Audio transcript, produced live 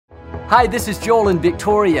Hi, this is Joel and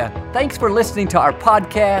Victoria. Thanks for listening to our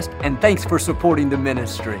podcast, and thanks for supporting the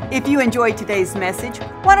ministry. If you enjoyed today's message,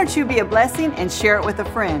 why don't you be a blessing and share it with a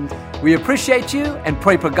friend? We appreciate you and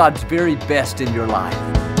pray for God's very best in your life.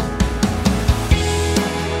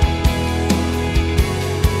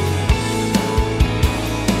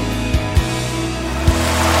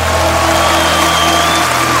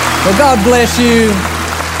 Well, God bless you.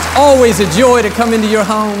 It's always a joy to come into your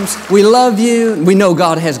homes. We love you. We know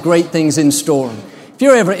God has great things in store. If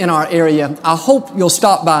you're ever in our area, I hope you'll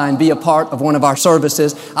stop by and be a part of one of our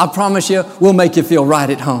services. I promise you, we'll make you feel right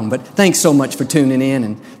at home. But thanks so much for tuning in,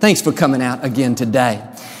 and thanks for coming out again today.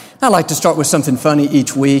 I like to start with something funny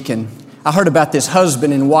each week, and I heard about this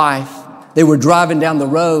husband and wife. They were driving down the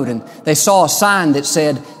road, and they saw a sign that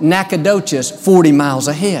said, Nacogdoches, 40 miles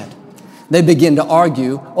ahead. They began to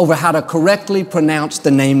argue over how to correctly pronounce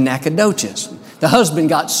the name Nacogdoches. The husband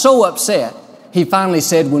got so upset, he finally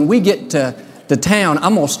said, when we get to the town,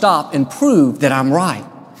 I'm going to stop and prove that I'm right.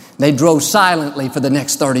 They drove silently for the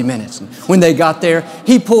next 30 minutes. And when they got there,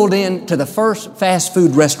 he pulled in to the first fast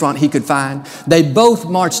food restaurant he could find. They both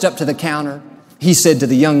marched up to the counter. He said to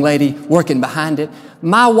the young lady working behind it,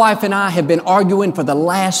 my wife and I have been arguing for the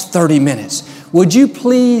last 30 minutes. Would you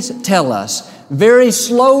please tell us very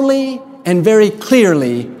slowly and very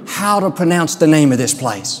clearly how to pronounce the name of this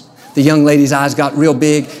place? The young lady's eyes got real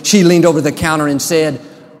big. She leaned over the counter and said,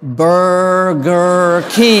 Burger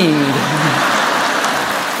King.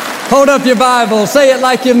 Hold up your Bible. Say it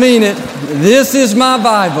like you mean it. This is my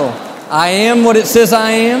Bible. I am what it says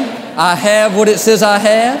I am. I have what it says I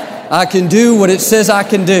have. I can do what it says I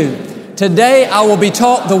can do. Today I will be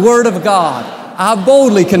taught the Word of God. I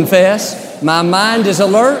boldly confess, my mind is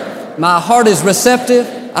alert. My heart is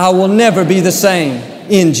receptive. I will never be the same.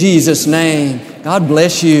 In Jesus' name, God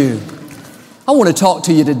bless you. I want to talk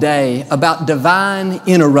to you today about divine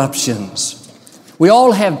interruptions. We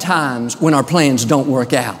all have times when our plans don't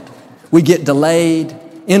work out. We get delayed,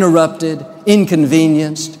 interrupted,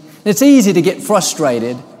 inconvenienced. It's easy to get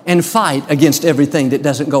frustrated and fight against everything that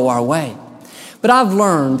doesn't go our way. But I've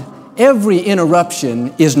learned every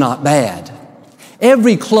interruption is not bad.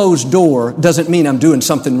 Every closed door doesn't mean I'm doing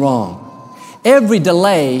something wrong. Every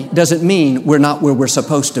delay doesn't mean we're not where we're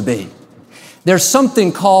supposed to be. There's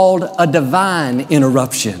something called a divine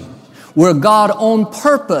interruption, where God on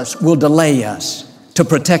purpose will delay us to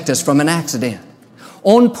protect us from an accident.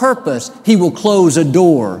 On purpose, He will close a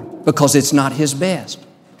door because it's not His best.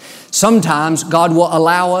 Sometimes God will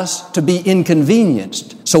allow us to be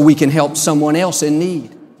inconvenienced so we can help someone else in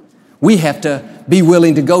need. We have to be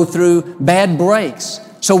willing to go through bad breaks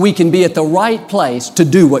so we can be at the right place to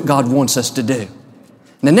do what God wants us to do. And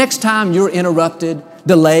the next time you're interrupted,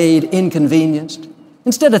 delayed, inconvenienced,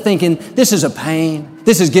 instead of thinking, this is a pain,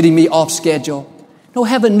 this is getting me off schedule, no,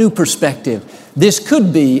 have a new perspective. This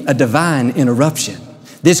could be a divine interruption.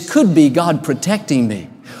 This could be God protecting me.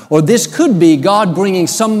 Or this could be God bringing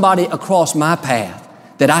somebody across my path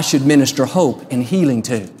that I should minister hope and healing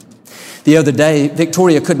to. The other day,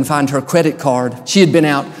 Victoria couldn't find her credit card. She had been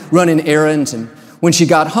out running errands, and when she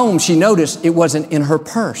got home, she noticed it wasn't in her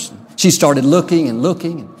purse. She started looking and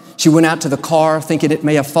looking. She went out to the car thinking it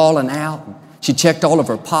may have fallen out. She checked all of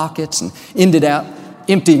her pockets and ended up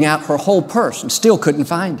emptying out her whole purse and still couldn't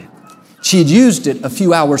find it. She had used it a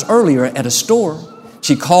few hours earlier at a store.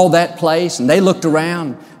 She called that place and they looked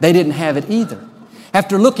around. They didn't have it either.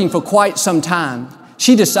 After looking for quite some time,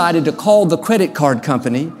 she decided to call the credit card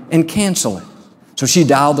company and cancel it. So she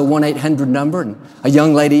dialed the 1-800 number, and a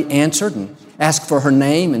young lady answered and asked for her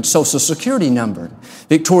name and social security number.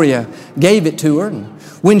 Victoria gave it to her, and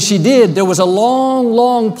when she did, there was a long,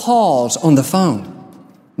 long pause on the phone.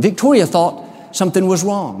 Victoria thought something was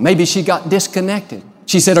wrong. Maybe she got disconnected.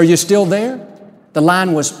 She said, "Are you still there?" The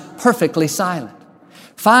line was perfectly silent.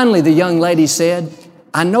 Finally, the young lady said,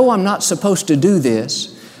 "I know I'm not supposed to do this,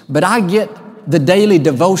 but I get the daily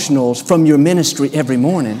devotionals from your ministry every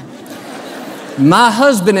morning. My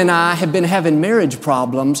husband and I have been having marriage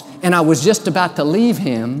problems, and I was just about to leave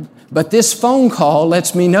him, but this phone call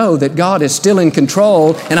lets me know that God is still in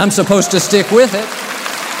control and I'm supposed to stick with it."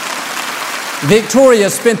 Victoria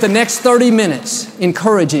spent the next 30 minutes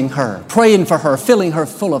encouraging her, praying for her, filling her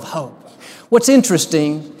full of hope. What's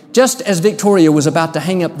interesting, just as Victoria was about to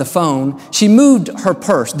hang up the phone, she moved her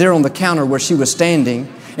purse there on the counter where she was standing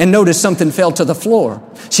and noticed something fell to the floor.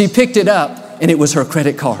 She picked it up, and it was her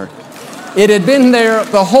credit card. It had been there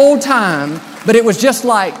the whole time, but it was just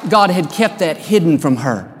like God had kept that hidden from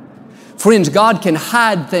her. Friends, God can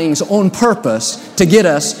hide things on purpose to get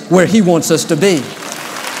us where He wants us to be.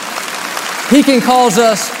 He can cause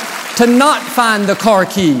us to not find the car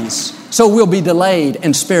keys so we'll be delayed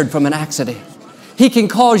and spared from an accident. He can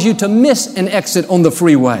cause you to miss an exit on the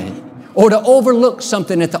freeway or to overlook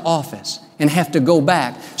something at the office and have to go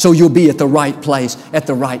back so you'll be at the right place at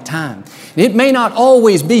the right time. It may not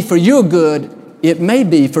always be for your good. It may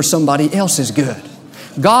be for somebody else's good.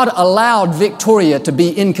 God allowed Victoria to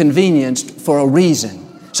be inconvenienced for a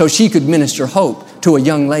reason, so she could minister hope to a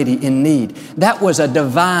young lady in need. That was a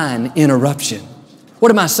divine interruption.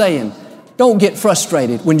 What am I saying? Don't get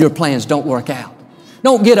frustrated when your plans don't work out.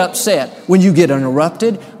 Don't get upset when you get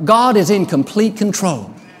interrupted. God is in complete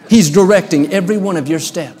control. He's directing every one of your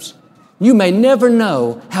steps. You may never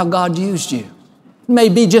know how God used you. It may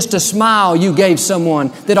be just a smile you gave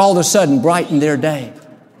someone that all of a sudden brightened their day.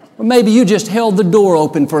 Or maybe you just held the door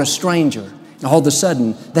open for a stranger and all of a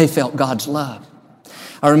sudden they felt God's love.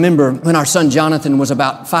 I remember when our son Jonathan was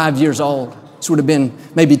about 5 years old. This would have been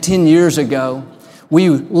maybe 10 years ago. We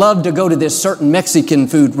loved to go to this certain Mexican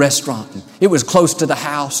food restaurant. It was close to the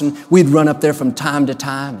house and we'd run up there from time to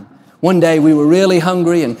time. One day we were really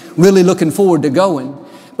hungry and really looking forward to going.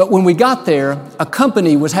 But when we got there, a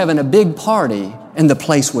company was having a big party and the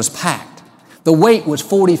place was packed. The wait was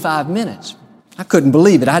 45 minutes. I couldn't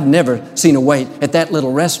believe it. I'd never seen a wait at that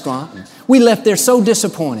little restaurant. We left there so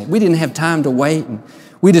disappointed. We didn't have time to wait. And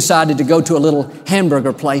we decided to go to a little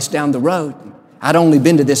hamburger place down the road. I'd only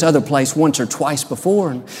been to this other place once or twice before.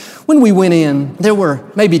 And when we went in, there were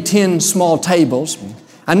maybe 10 small tables.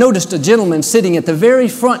 I noticed a gentleman sitting at the very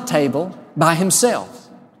front table by himself.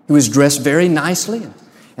 He was dressed very nicely.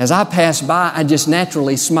 As I passed by, I just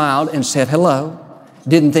naturally smiled and said hello.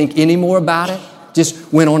 Didn't think any more about it.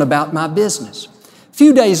 Just went on about my business. A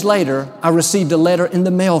few days later, I received a letter in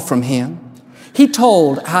the mail from him. He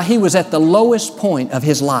told how he was at the lowest point of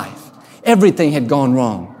his life. Everything had gone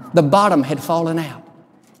wrong. The bottom had fallen out.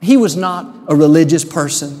 He was not a religious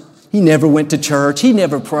person. He never went to church. He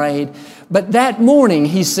never prayed. But that morning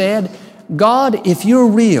he said, God, if you're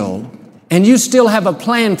real and you still have a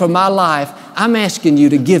plan for my life, I'm asking you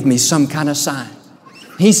to give me some kind of sign.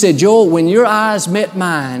 He said, Joel, when your eyes met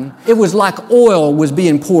mine, it was like oil was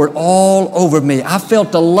being poured all over me. I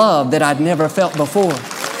felt a love that I'd never felt before.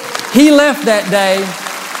 He left that day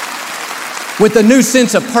with a new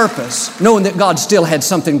sense of purpose, knowing that God still had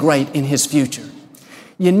something great in his future.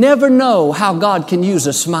 You never know how God can use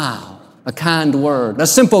a smile, a kind word, a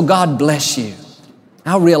simple God bless you.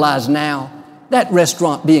 I realize now that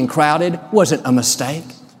restaurant being crowded wasn't a mistake.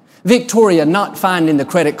 Victoria not finding the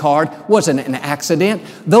credit card wasn't an accident.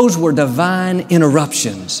 Those were divine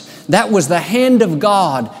interruptions. That was the hand of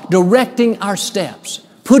God directing our steps,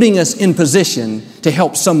 putting us in position to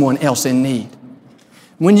help someone else in need.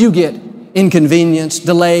 When you get inconvenienced,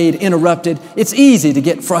 delayed, interrupted, it's easy to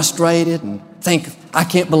get frustrated and think, I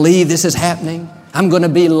can't believe this is happening. I'm going to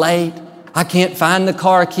be late. I can't find the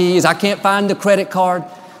car keys. I can't find the credit card.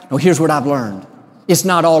 No, here's what I've learned. It's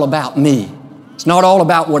not all about me. It's not all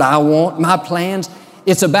about what I want, my plans.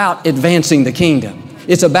 It's about advancing the kingdom.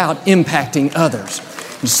 It's about impacting others.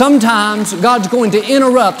 And sometimes God's going to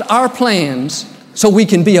interrupt our plans so we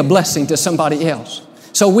can be a blessing to somebody else,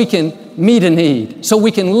 so we can meet a need, so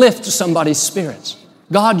we can lift somebody's spirits.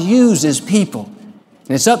 God uses people.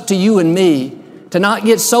 And it's up to you and me to not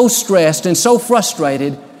get so stressed and so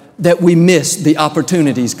frustrated that we miss the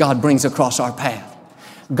opportunities God brings across our path.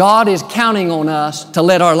 God is counting on us to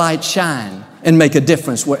let our light shine and make a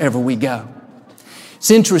difference wherever we go.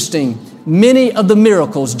 It's interesting, many of the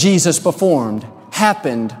miracles Jesus performed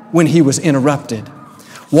happened when he was interrupted.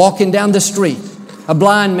 Walking down the street, a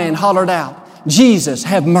blind man hollered out, Jesus,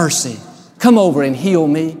 have mercy. Come over and heal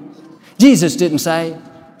me. Jesus didn't say,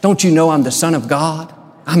 don't you know I'm the Son of God?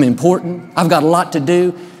 I'm important. I've got a lot to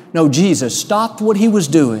do. No, Jesus stopped what he was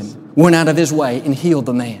doing, went out of his way and healed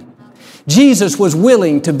the man. Jesus was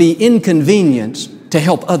willing to be inconvenienced to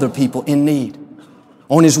help other people in need.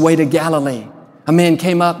 On his way to Galilee, a man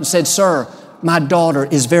came up and said, Sir, my daughter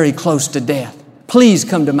is very close to death. Please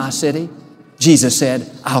come to my city. Jesus said,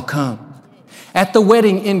 I'll come. At the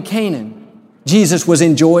wedding in Canaan, Jesus was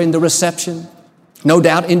enjoying the reception, no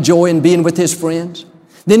doubt enjoying being with his friends.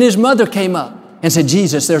 Then his mother came up and said,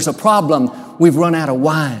 Jesus, there's a problem. We've run out of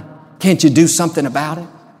wine. Can't you do something about it?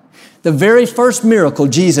 The very first miracle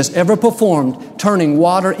Jesus ever performed, turning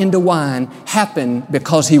water into wine, happened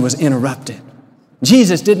because he was interrupted.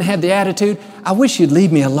 Jesus didn't have the attitude, I wish you'd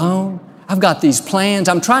leave me alone. I've got these plans.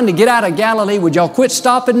 I'm trying to get out of Galilee. Would y'all quit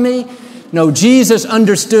stopping me? No, Jesus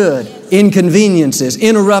understood inconveniences,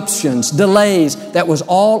 interruptions, delays. That was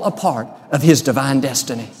all a part of his divine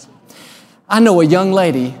destiny. I know a young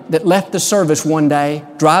lady that left the service one day,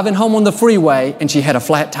 driving home on the freeway, and she had a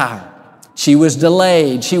flat tire. She was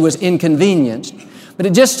delayed. She was inconvenienced. But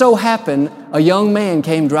it just so happened a young man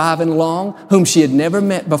came driving along whom she had never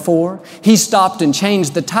met before. He stopped and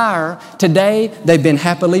changed the tire. Today, they've been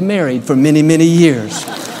happily married for many, many years.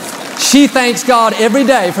 She thanks God every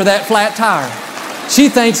day for that flat tire. She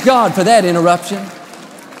thanks God for that interruption.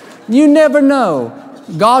 You never know.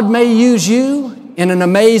 God may use you in an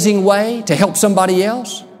amazing way to help somebody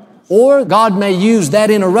else, or God may use that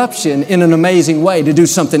interruption in an amazing way to do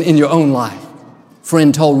something in your own life. A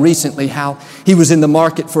friend told recently how he was in the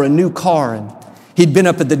market for a new car, and he'd been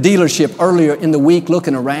up at the dealership earlier in the week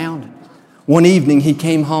looking around. One evening he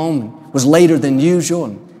came home and was later than usual,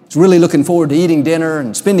 and was really looking forward to eating dinner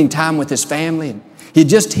and spending time with his family. And he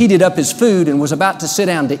just heated up his food and was about to sit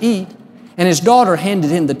down to eat, and his daughter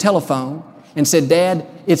handed him the telephone and said, "Dad,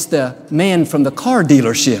 it's the man from the car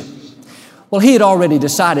dealership." Well, he had already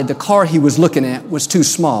decided the car he was looking at was too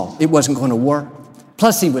small. It wasn't going to work.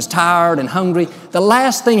 Plus, he was tired and hungry. The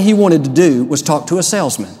last thing he wanted to do was talk to a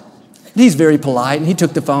salesman. He's very polite, and he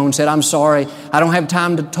took the phone and said, "I'm sorry, I don't have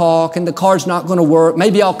time to talk, and the car's not going to work.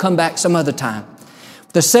 Maybe I'll come back some other time."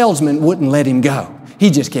 The salesman wouldn't let him go. He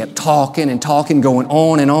just kept talking and talking, going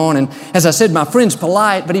on and on. And as I said, my friend's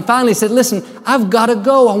polite, but he finally said, "Listen, I've got to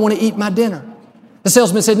go. I want to eat my dinner." The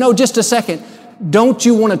salesman said, "No, just a second. Don't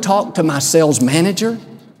you want to talk to my sales manager?"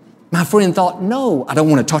 My friend thought, "No, I don't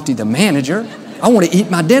want to talk to the manager. I want to eat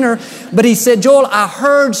my dinner." But he said, "Joel, I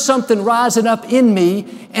heard something rising up in me,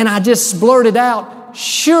 and I just blurted out,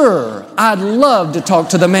 'Sure, I'd love to talk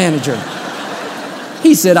to the manager.'"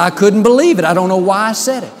 He said, "I couldn't believe it. I don't know why I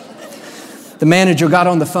said it." The manager got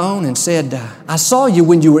on the phone and said, "I saw you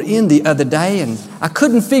when you were in the other day, and I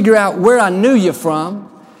couldn't figure out where I knew you from.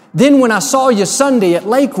 Then when I saw you Sunday at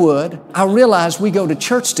Lakewood, I realized we go to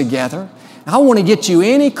church together. I want to get you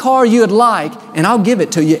any car you'd like, and I'll give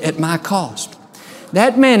it to you at my cost."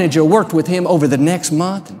 That manager worked with him over the next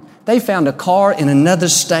month. They found a car in another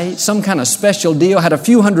state, some kind of special deal, had a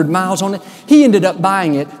few hundred miles on it. He ended up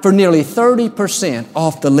buying it for nearly 30%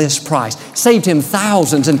 off the list price. Saved him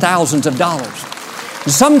thousands and thousands of dollars.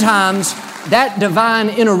 Sometimes that divine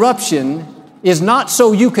interruption is not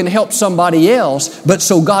so you can help somebody else, but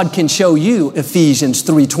so God can show you Ephesians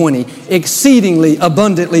 3:20, exceedingly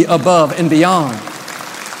abundantly above and beyond.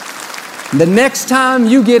 The next time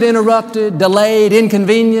you get interrupted, delayed,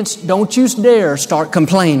 inconvenienced, don't you dare start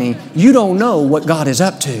complaining. You don't know what God is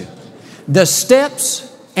up to. The steps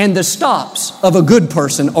and the stops of a good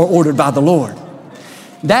person are ordered by the Lord.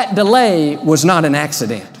 That delay was not an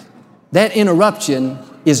accident. That interruption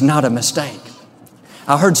is not a mistake.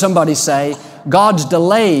 I heard somebody say, God's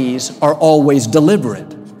delays are always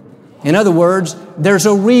deliberate. In other words, there's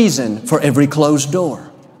a reason for every closed door.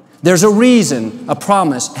 There's a reason a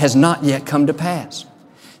promise has not yet come to pass.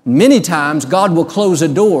 Many times God will close a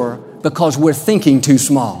door because we're thinking too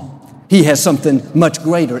small. He has something much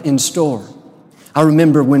greater in store. I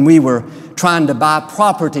remember when we were trying to buy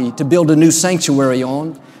property to build a new sanctuary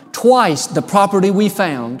on, twice the property we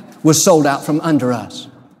found was sold out from under us.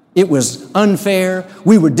 It was unfair.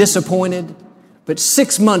 We were disappointed. But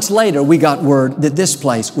 6 months later, we got word that this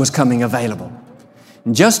place was coming available.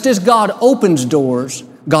 And just as God opens doors,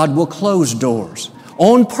 God will close doors.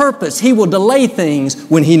 On purpose, He will delay things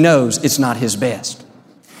when He knows it's not His best.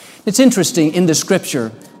 It's interesting in the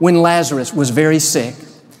Scripture, when Lazarus was very sick,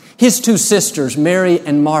 his two sisters, Mary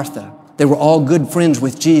and Martha, they were all good friends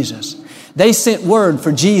with Jesus. They sent word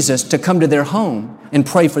for Jesus to come to their home and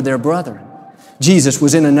pray for their brethren. Jesus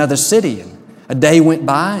was in another city, and a day went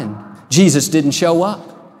by and Jesus didn't show up.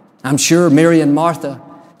 I'm sure Mary and Martha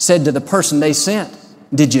said to the person they sent,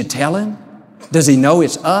 "Did you tell him? Does he know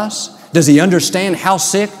it's us? Does he understand how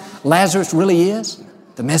sick Lazarus really is?"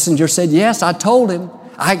 The messenger said, "Yes, I told him.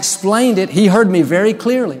 I explained it. He heard me very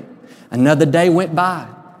clearly." Another day went by.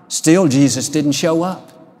 Still, Jesus didn't show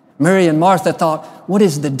up. Mary and Martha thought, "What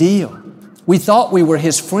is the deal? We thought we were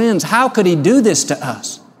his friends. How could he do this to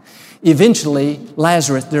us?" Eventually,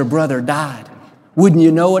 Lazarus, their brother, died. Wouldn't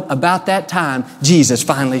you know it, about that time, Jesus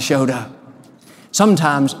finally showed up.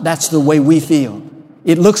 Sometimes that's the way we feel.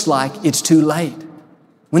 It looks like it's too late.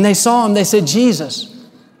 When they saw him, they said, "Jesus,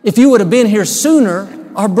 if you would have been here sooner,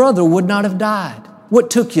 our brother would not have died. What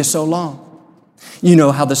took you so long?" You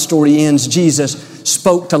know how the story ends. Jesus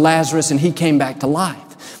spoke to Lazarus and he came back to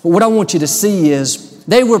life. But what I want you to see is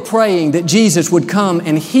they were praying that Jesus would come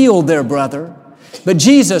and heal their brother. But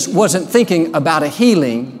Jesus wasn't thinking about a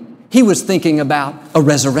healing. He was thinking about a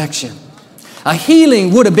resurrection. A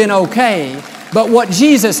healing would have been okay, but what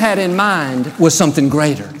Jesus had in mind was something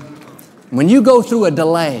greater. When you go through a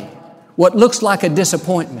delay, what looks like a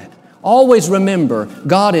disappointment, always remember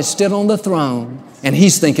God is still on the throne and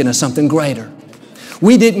He's thinking of something greater.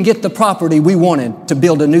 We didn't get the property we wanted to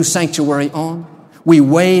build a new sanctuary on. We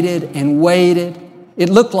waited and waited. It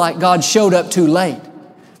looked like God showed up too late.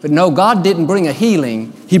 But no, God didn't bring a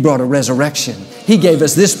healing. He brought a resurrection. He gave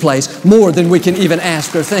us this place more than we can even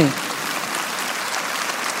ask or think.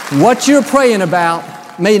 What you're praying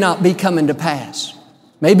about may not be coming to pass.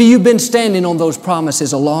 Maybe you've been standing on those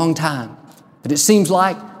promises a long time, but it seems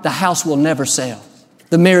like the house will never sell.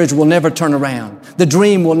 The marriage will never turn around. The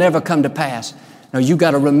dream will never come to pass. Now, you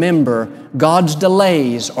got to remember, God's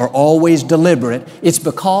delays are always deliberate. It's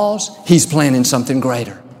because He's planning something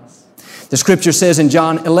greater. The Scripture says in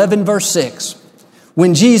John 11, verse 6,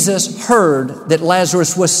 when Jesus heard that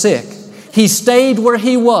Lazarus was sick, He stayed where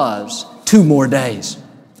He was 2 more days.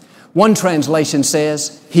 One translation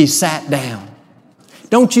says, He sat down.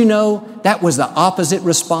 Don't you know that was the opposite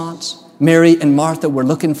response Mary and Martha were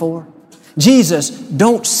looking for? Jesus,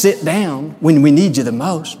 don't sit down when we need you the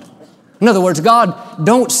most. In other words, God,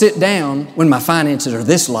 don't sit down when my finances are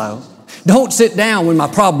this low. Don't sit down when my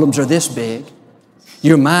problems are this big.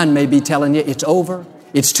 Your mind may be telling you it's over,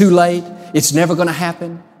 it's too late, it's never going to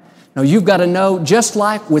happen. No, you've got to know, just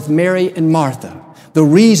like with Mary and Martha, the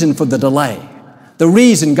reason for the delay, the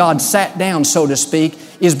reason God sat down, so to speak,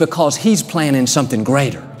 is because He's planning something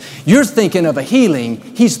greater. You're thinking of a healing,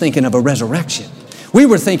 He's thinking of a resurrection. We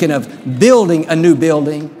were thinking of building a new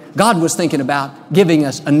building. God was thinking about giving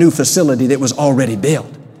us a new facility that was already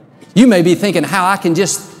built. You may be thinking how I can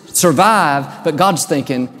just survive, but God's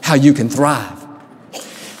thinking how you can thrive.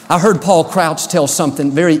 I heard Paul Crouch tell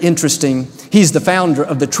something very interesting. He's the founder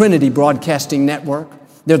of the Trinity Broadcasting Network.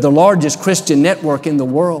 They're the largest Christian network in the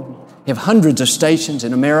world. They have hundreds of stations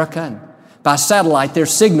in America, and by satellite, their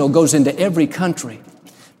signal goes into every country.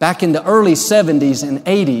 Back in the early 70s and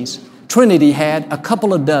 80s, Trinity had a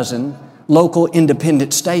couple of dozen local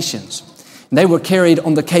independent stations. They were carried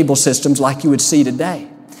on the cable systems like you would see today.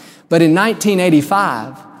 But in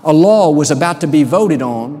 1985, a law was about to be voted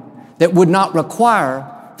on that would not require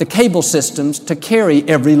the cable systems to carry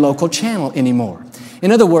every local channel anymore.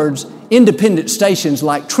 In other words, independent stations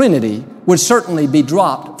like Trinity would certainly be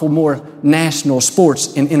dropped for more national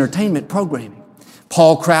sports and entertainment programming.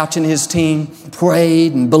 Paul Crouch and his team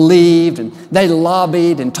prayed and believed, and they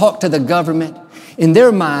lobbied and talked to the government. In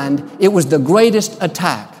their mind, it was the greatest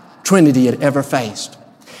attack Trinity had ever faced.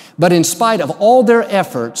 But in spite of all their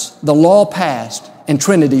efforts, the law passed and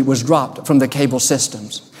Trinity was dropped from the cable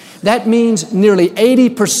systems. That means nearly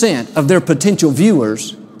 80% of their potential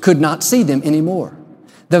viewers could not see them anymore.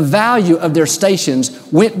 The value of their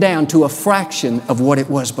stations went down to a fraction of what it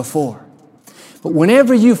was before. But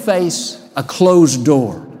whenever you face a closed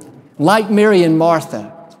door, like Mary and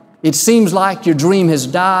Martha, it seems like your dream has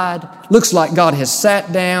died, looks like God has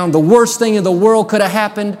sat down, the worst thing in the world could have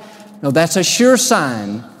happened. No, that's a sure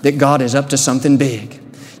sign that God is up to something big.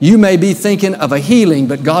 You may be thinking of a healing,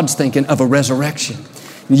 but God's thinking of a resurrection.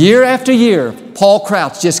 Year after year, Paul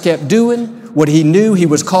Crouch just kept doing what he knew he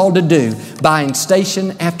was called to do, buying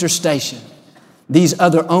station after station. These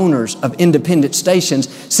other owners of independent stations,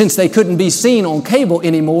 since they couldn't be seen on cable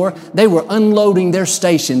anymore, they were unloading their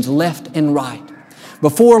stations left and right.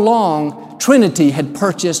 Before long, Trinity had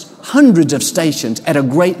purchased hundreds of stations at a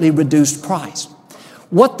greatly reduced price.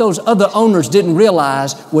 What those other owners didn't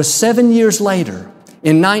realize was 7 years later,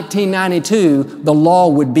 in 1992, the law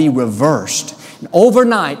would be reversed.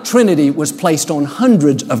 Overnight, Trinity was placed on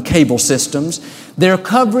hundreds of cable systems. Their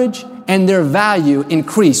coverage and their value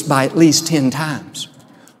increased by at least 10 times.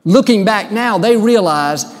 Looking back now, they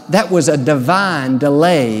realize that was a divine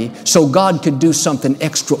delay so God could do something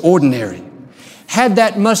extraordinary. Had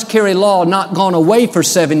that must-carry law not gone away for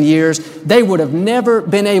 7 years, they would have never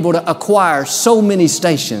been able to acquire so many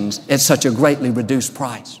stations at such a greatly reduced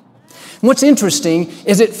price. And what's interesting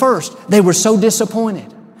is at first they were so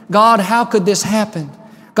disappointed. God, how could this happen?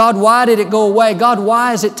 God, why did it go away? God,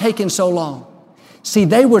 why is it taking so long? See,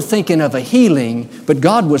 they were thinking of a healing, but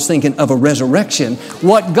God was thinking of a resurrection.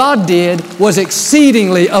 What God did was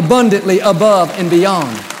exceedingly abundantly above and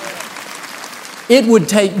beyond. It would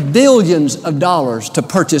take billions of dollars to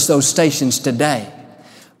purchase those stations today.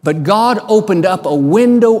 But God opened up a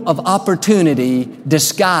window of opportunity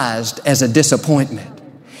disguised as a disappointment.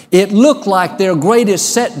 It looked like their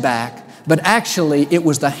greatest setback, but actually it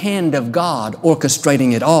was the hand of God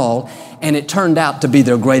orchestrating it all, and it turned out to be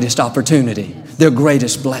their greatest opportunity, their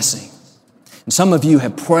greatest blessing. And some of you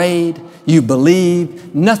have prayed, you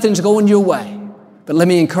believe, nothing's going your way. But let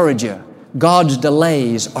me encourage you, God's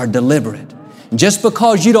delays are deliberate. Just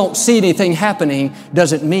because you don't see anything happening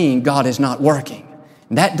doesn't mean God is not working.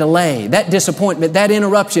 That delay, that disappointment, that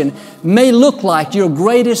interruption may look like your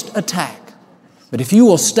greatest attack. But if you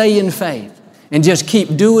will stay in faith and just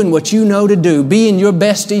keep doing what you know to do, being your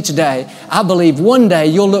best each day, I believe one day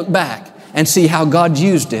you'll look back and see how God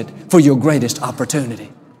used it for your greatest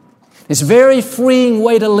opportunity. It's a very freeing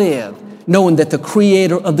way to live, knowing that the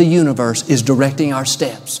Creator of the universe is directing our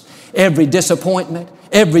steps. Every disappointment,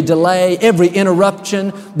 every delay, every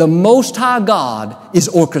interruption, the Most High God is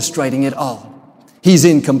orchestrating it all. He's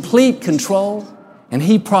in complete control, and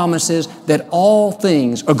He promises that all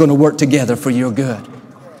things are going to work together for your good.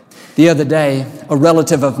 The other day, a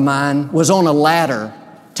relative of mine was on a ladder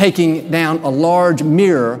taking down a large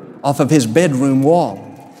mirror off of his bedroom wall.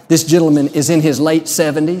 This gentleman is in his late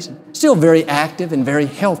 70s, still very active and very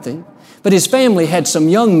healthy, but his family had some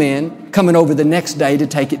young men coming over the next day to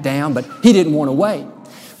take it down, but he didn't want to wait.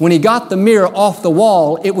 When he got the mirror off the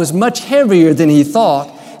wall, it was much heavier than he thought,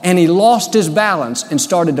 and he lost his balance and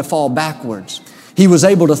started to fall backwards. He was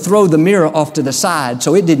able to throw the mirror off to the side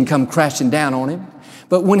so it didn't come crashing down on him.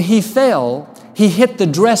 But when he fell, he hit the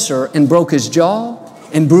dresser and broke his jaw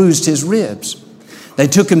and bruised his ribs. They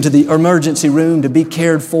took him to the emergency room to be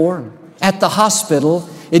cared for. At the hospital,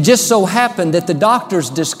 it just so happened that the doctors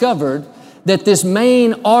discovered that this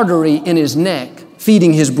main artery in his neck,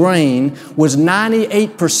 feeding his brain, was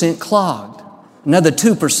 98% clogged. Another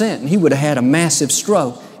 2%, and he would have had a massive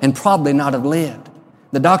stroke and probably not have lived.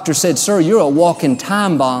 The doctor said, "Sir, you're a walking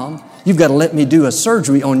time bomb. You've got to let me do a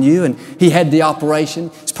surgery on you." And he had the operation.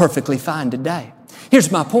 It's perfectly fine today.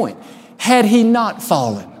 Here's my point. Had he not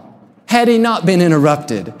fallen, had he not been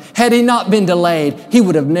interrupted, had he not been delayed, he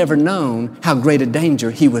would have never known how great a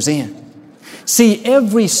danger he was in. See,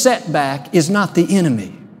 every setback is not the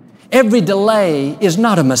enemy. Every delay is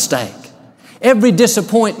not a mistake. Every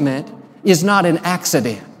disappointment is not an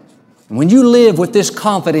accident. When you live with this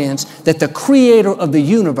confidence that the Creator of the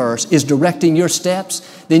universe is directing your steps,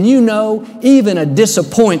 then you know even a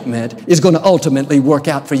disappointment is going to ultimately work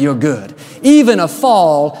out for your good. Even a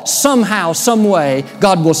fall, somehow, some way,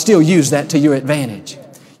 God will still use that to your advantage.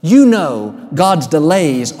 You know God's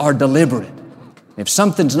delays are deliberate. If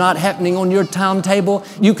something's not happening on your timetable,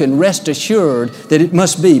 you can rest assured that it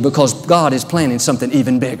must be because God is planning something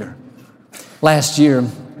even bigger. Last year,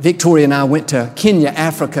 Victoria and I went to Kenya,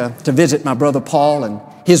 Africa to visit my brother Paul and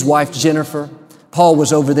his wife Jennifer. Paul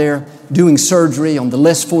was over there doing surgery on the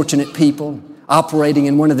less fortunate people, operating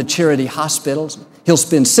in one of the charity hospitals. He'll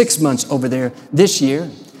spend 6 months over there this year.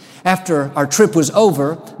 After our trip was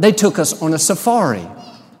over, they took us on a safari.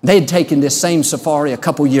 They had taken this same safari a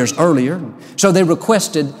couple years earlier, so they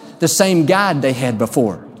requested the same guide they had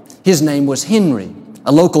before. His name was Henry,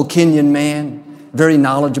 a local Kenyan man, very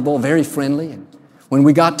knowledgeable, very friendly. When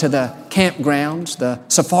we got to the campgrounds, the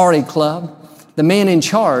safari club, the man in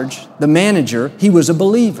charge, the manager, he was a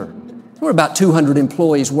believer. There were about 200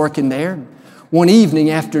 employees working there. One evening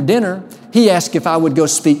after dinner, he asked if I would go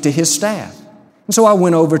speak to his staff. And so I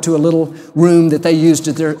went over to a little room that they used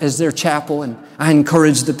as their chapel, and I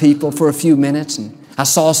encouraged the people for a few minutes. And I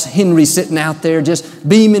saw Henry sitting out there just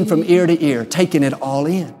beaming from ear to ear, taking it all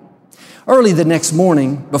in. Early the next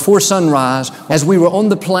morning, before sunrise, as we were on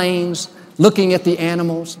the plains, looking at the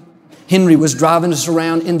animals, Henry was driving us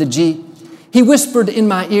around in the Jeep. He whispered in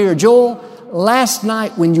my ear, "Joel, last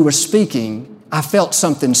night when you were speaking, I felt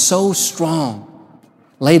something so strong."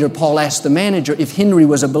 Later, Paul asked the manager if Henry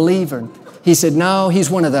was a believer. He said, "No, he's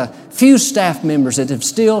one of the few staff members that have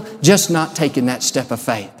still just not taken that step of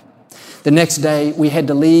faith." The next day, we had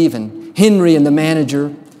to leave, and Henry and the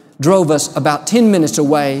manager drove us about 10 minutes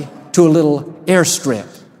away to a little airstrip.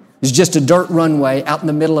 It was just a dirt runway out in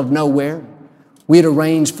the middle of nowhere. We had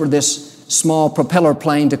arranged for this small propeller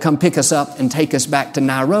plane to come pick us up and take us back to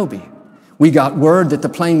Nairobi. We got word that the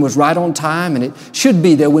plane was right on time and it should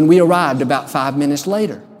be there when we arrived about 5 minutes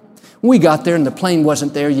later. We got there and the plane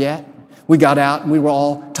wasn't there yet. We got out and we were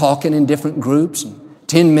all talking in different groups.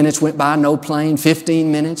 10 minutes went by, no plane,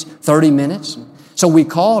 15 minutes, 30 minutes. So we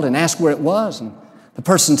called and asked where it was. And the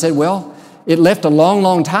person said, "Well, it left a long,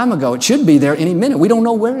 long time ago. It should be there any minute. We don't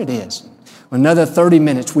know where it is." Another 30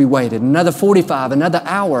 minutes we waited, another 45, another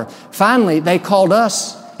hour. Finally, they called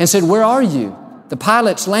us and said, "Where are you? The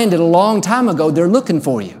pilots landed a long time ago. They're looking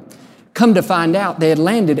for you." Come to find out, they had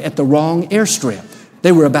landed at the wrong airstrip.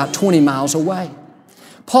 They were about 20 miles away.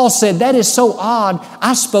 Paul said, "That is so odd.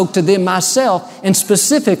 I spoke to them myself and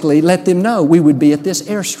specifically let them know we would be at this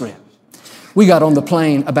airstrip." We got on the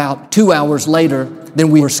plane about 2 hours later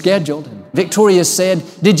than we were scheduled. Victoria said,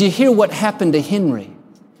 "Did you hear what happened to Henry?"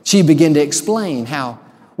 She began to explain how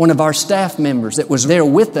one of our staff members that was there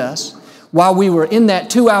with us, while we were in that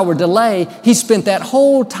 2-hour delay, he spent that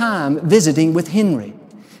whole time visiting with Henry.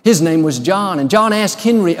 His name was John, and John asked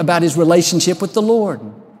Henry about his relationship with the Lord.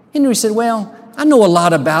 Henry said, "Well, I know a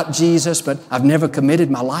lot about Jesus, but I've never committed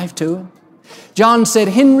my life to Him. John said,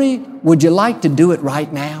 Henry, would you like to do it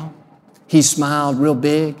right now? He smiled real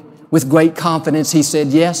big. With great confidence, he said,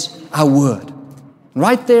 yes, I would.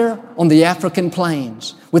 Right there on the African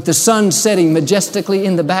plains, with the sun setting majestically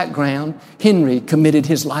in the background, Henry committed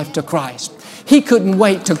his life to Christ. He couldn't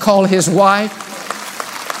wait to call his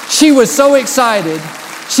wife. She was so excited.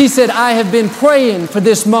 She said, I have been praying for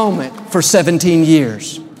this moment for 17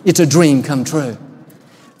 years. It's a dream come true.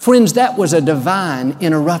 Friends, that was a divine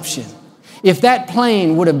interruption. If that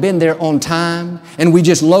plane would have been there on time and we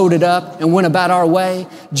just loaded up and went about our way,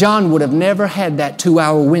 John would have never had that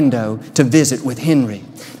 2-hour window to visit with Henry.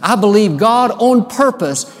 I believe God on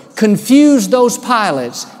purpose confused those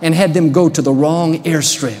pilots and had them go to the wrong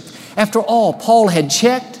airstrip. After all, Paul had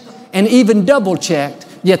checked and even double-checked,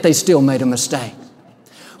 yet they still made a mistake.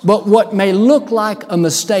 But what may look like a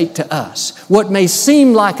mistake to us, what may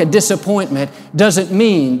seem like a disappointment, doesn't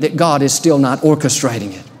mean that God is still not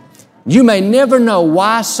orchestrating it. You may never know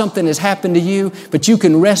why something has happened to you, but you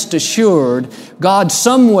can rest assured God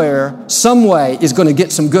somewhere, some way is going to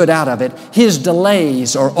get some good out of it. His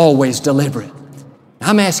delays are always deliberate.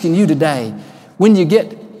 I'm asking you today, when you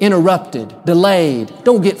get interrupted, delayed,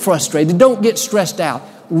 don't get frustrated, don't get stressed out.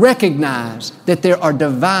 Recognize that there are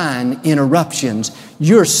divine interruptions.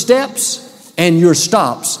 Your steps and your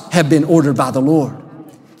stops have been ordered by the Lord.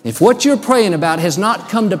 If what you're praying about has not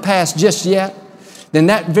come to pass just yet, then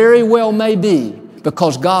that very well may be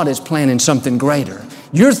because God is planning something greater.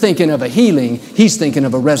 You're thinking of a healing, He's thinking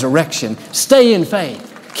of a resurrection. Stay in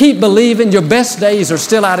faith. Keep believing. Your best days are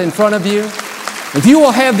still out in front of you. If you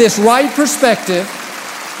will have this right perspective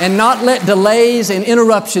and not let delays and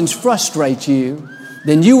interruptions frustrate you,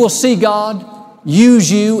 then you will see God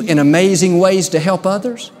use you in amazing ways to help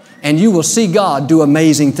others, and you will see God do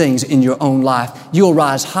amazing things in your own life. You'll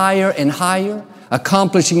rise higher and higher,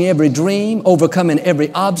 accomplishing every dream, overcoming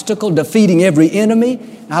every obstacle, defeating every enemy.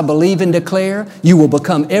 I believe and declare you will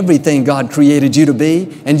become everything God created you to be,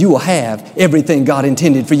 and you will have everything God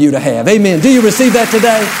intended for you to have. Amen. Do you receive that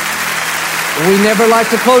today? We never like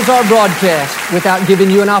to close our broadcast without giving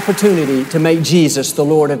you an opportunity to make Jesus the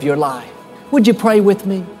Lord of your life. Would you pray with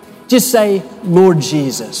me? Just say, Lord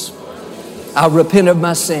Jesus, I repent of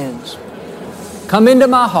my sins. Come into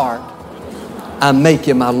my heart. I make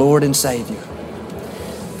you my Lord and Savior.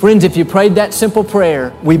 Friends, if you prayed that simple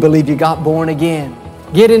prayer, we believe you got born again.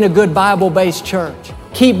 Get in a good Bible-based church.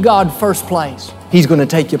 Keep God first place. He's going to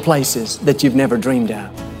take you places that you've never dreamed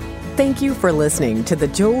of. Thank you for listening to the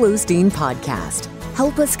Joel Osteen Podcast.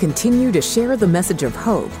 Help us continue to share the message of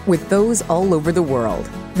hope with those all over the world.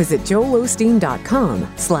 Visit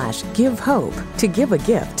joelosteen.com/give hope to give a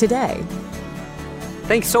gift today.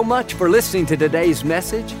 Thanks so much for listening to today's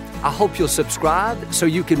message. I hope you'll subscribe so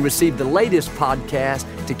you can receive the latest podcast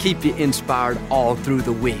to keep you inspired all through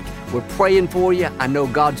the week. We're praying for you. I know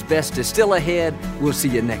God's best is still ahead. We'll see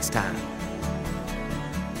you next time.